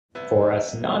for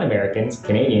us non-Americans,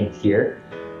 Canadians here,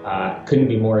 couldn't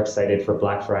be more excited for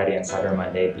Black Friday and Cyber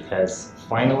Monday because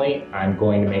finally I'm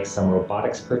going to make some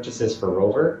robotics purchases for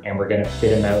Rover, and we're going to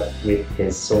fit him out with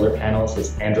his solar panels,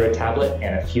 his Android tablet,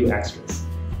 and a few extras.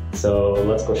 So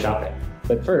let's go shopping.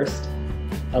 But first,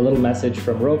 a little message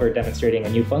from Rover demonstrating a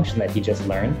new function that he just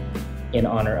learned in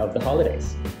honor of the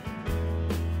holidays.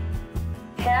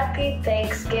 Happy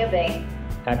Thanksgiving.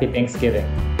 Happy Thanksgiving.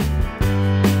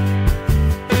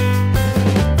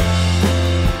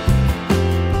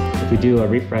 If we do a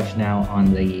refresh now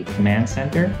on the command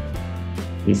center,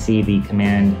 we see the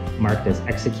command marked as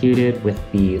executed with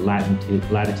the latitude,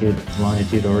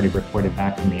 longitude already reported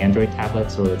back from the Android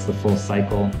tablet, so it's the full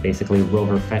cycle. Basically,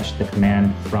 Rover fetched the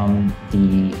command from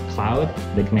the cloud,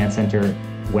 the command center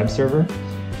web server,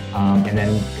 and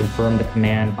then confirmed the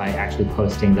command by actually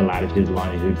posting the latitude and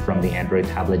longitude from the Android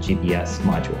tablet GPS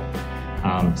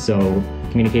module. So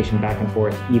communication back and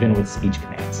forth, even with speech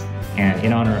commands. And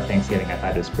in honor of Thanksgiving, I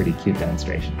thought it was a pretty cute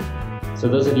demonstration. So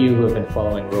those of you who have been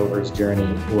following Rover's journey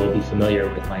will be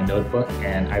familiar with my notebook,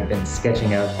 and I've been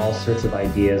sketching out all sorts of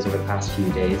ideas over the past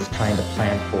few days, trying to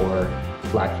plan for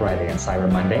Black Friday and Cyber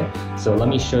Monday. So let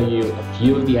me show you a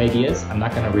few of the ideas. I'm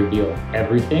not going to reveal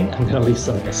everything. I'm going to leave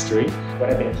some mystery. What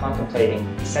I've been contemplating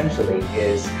essentially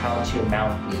is how to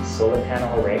mount the solar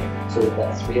panel array. So we've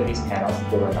got 3 of these panels,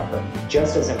 you'll remember.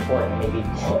 Just as important, maybe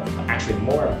actually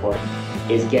more important,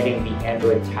 is getting the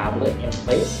Android tablet in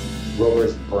place,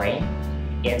 Rover's brain,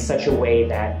 in such a way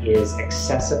that is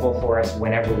accessible for us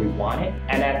whenever we want it,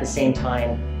 and at the same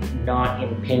time not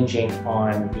impinging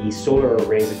on the solar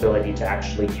array's ability to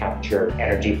actually capture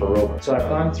energy for Rover. So I've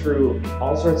gone through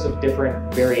all sorts of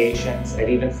different variations. I've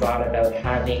even thought about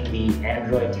having the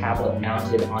Android tablet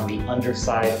mounted on the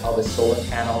underside of a solar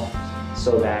panel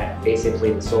so that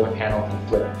basically the solar panel can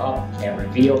flip up and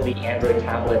reveal the Android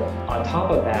tablet. On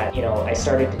top of that, I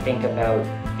started to think about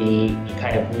the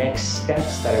kind of next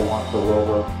steps that I want for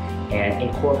Rover and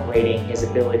incorporating his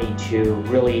ability to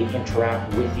really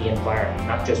interact with the environment,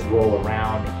 not just roll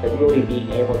around, but really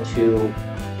being able to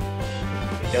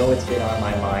know it's been on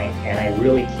my mind, and I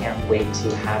really can't wait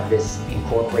to have this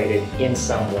incorporated in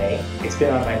some way. It's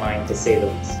been on my mind, to say the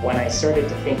least. When I started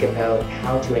to think about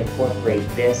how to incorporate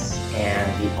this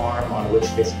and the arm on which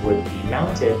this would be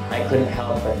mounted, I couldn't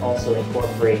help but also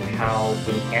incorporate how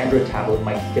the Android tablet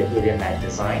might fit within that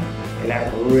design. And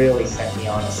that really sent me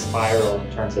on a spiral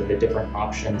in terms of the different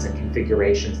options and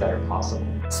configurations that are possible.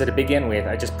 So to begin with,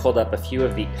 I just pulled up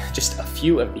just a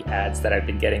few of the ads that I've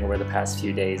been getting over the past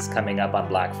few days coming up on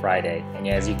Black Friday. And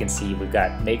as you can see, we've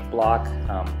got Make Block,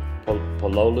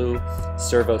 Pololu,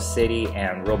 Servo City,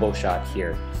 and RoboShop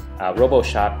here.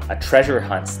 RoboShop, a treasure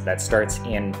hunt that starts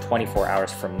in 24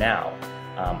 hours from now.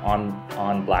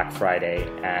 On Black Friday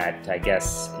at, I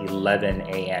guess, 11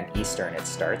 a.m. Eastern it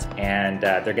starts, and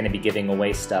they're going to be giving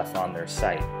away stuff on their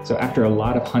site. So after a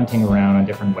lot of hunting around on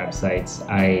different websites,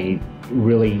 I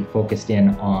really focused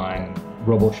in on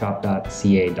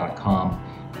roboshop.ca.com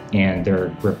and their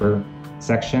gripper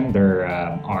section, their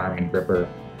arm and gripper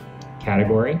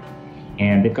category.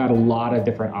 And they've got a lot of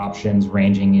different options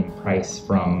ranging in price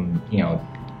from,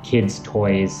 kids'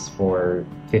 toys for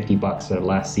 $50 or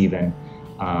less even,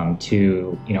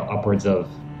 to upwards of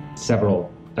several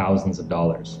thousands of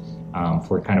dollars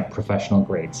for kind of professional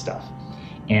grade stuff.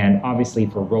 And obviously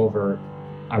for Rover,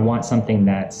 I want something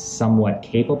that's somewhat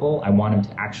capable. I want him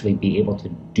to actually be able to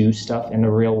do stuff in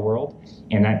the real world,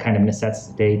 and that kind of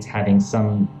necessitates having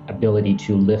some ability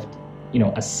to lift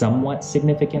a somewhat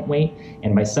significant weight.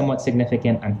 And by somewhat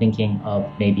significant, I'm thinking of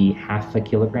maybe half a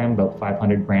kilogram, about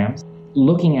 500 grams.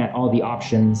 Looking at all the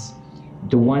options,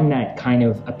 the one that kind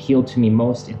of appealed to me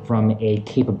most from a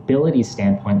capability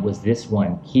standpoint was this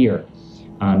one here.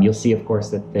 You'll see, of course,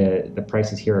 that the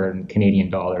prices here are in Canadian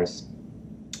dollars.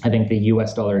 I think the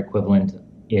US dollar equivalent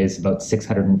is about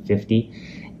 650.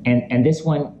 And this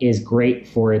one is great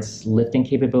for its lifting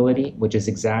capability, which is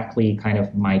exactly kind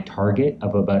of my target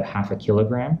of about half a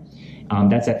kilogram.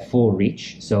 That's at full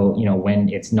reach. So, when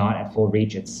it's not at full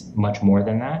reach, it's much more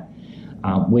than that.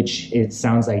 Which it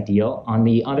sounds ideal. On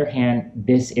the other hand,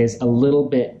 this is a little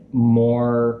bit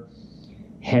more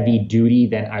heavy duty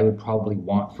than I would probably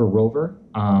want for Rover.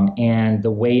 And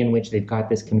the way in which they've got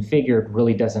this configured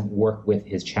really doesn't work with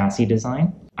his chassis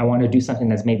design. I want to do something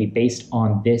that's maybe based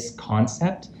on this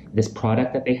concept, this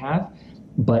product that they have,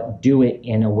 but do it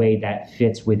in a way that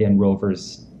fits within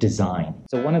Rover's design.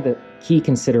 So one of the key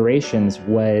considerations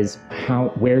was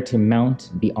where to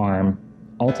mount the arm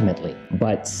ultimately,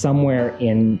 but somewhere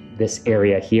in this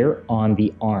area here on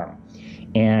the arm.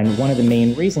 And one of the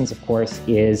main reasons, of course,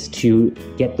 is to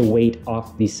get the weight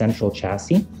off the central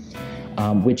chassis.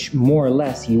 which more or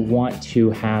less you want to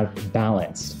have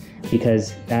balanced,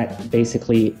 because that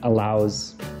basically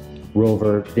allows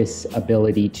ROVer this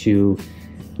ability to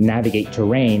navigate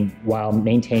terrain while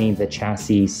maintaining the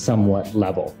chassis somewhat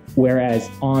level. Whereas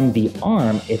on the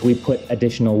arm, if we put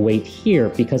additional weight here,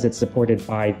 because it's supported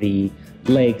by the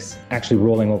legs actually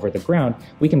rolling over the ground,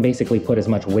 we can basically put as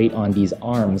much weight on these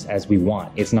arms as we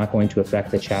want. It's not going to affect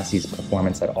the chassis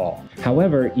performance at all.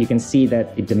 However, you can see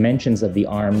that the dimensions of the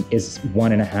arm is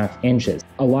 1.5 inches.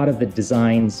 A lot of the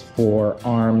designs for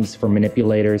arms for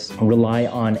manipulators rely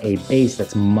on a base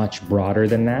that's much broader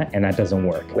than that, and that doesn't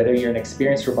work. Whether you're an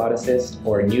experienced roboticist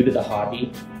or new to the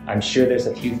hobby, I'm sure there's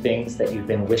a few things that you've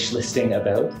been wish listing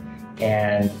about,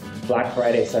 and Black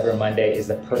Friday, Cyber Monday is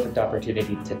the perfect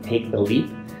opportunity to take the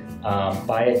leap,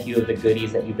 buy a few of the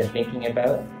goodies that you've been thinking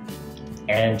about,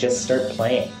 and just start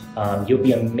playing. You'll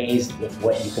be amazed with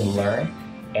what you can learn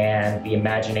and the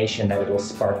imagination that it will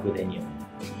spark within you.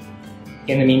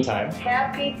 In the meantime,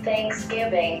 Happy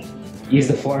Thanksgiving. use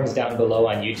the forums down below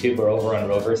on YouTube or over on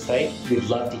ROVer's site. We'd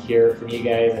love to hear from you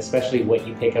guys, especially what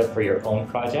you pick out for your own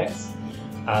projects.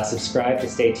 Subscribe to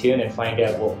stay tuned and find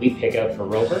out what we pick out for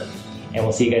ROVer. And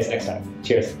we'll see you guys next time.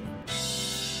 Cheers.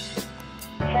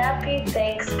 Happy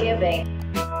Thanksgiving.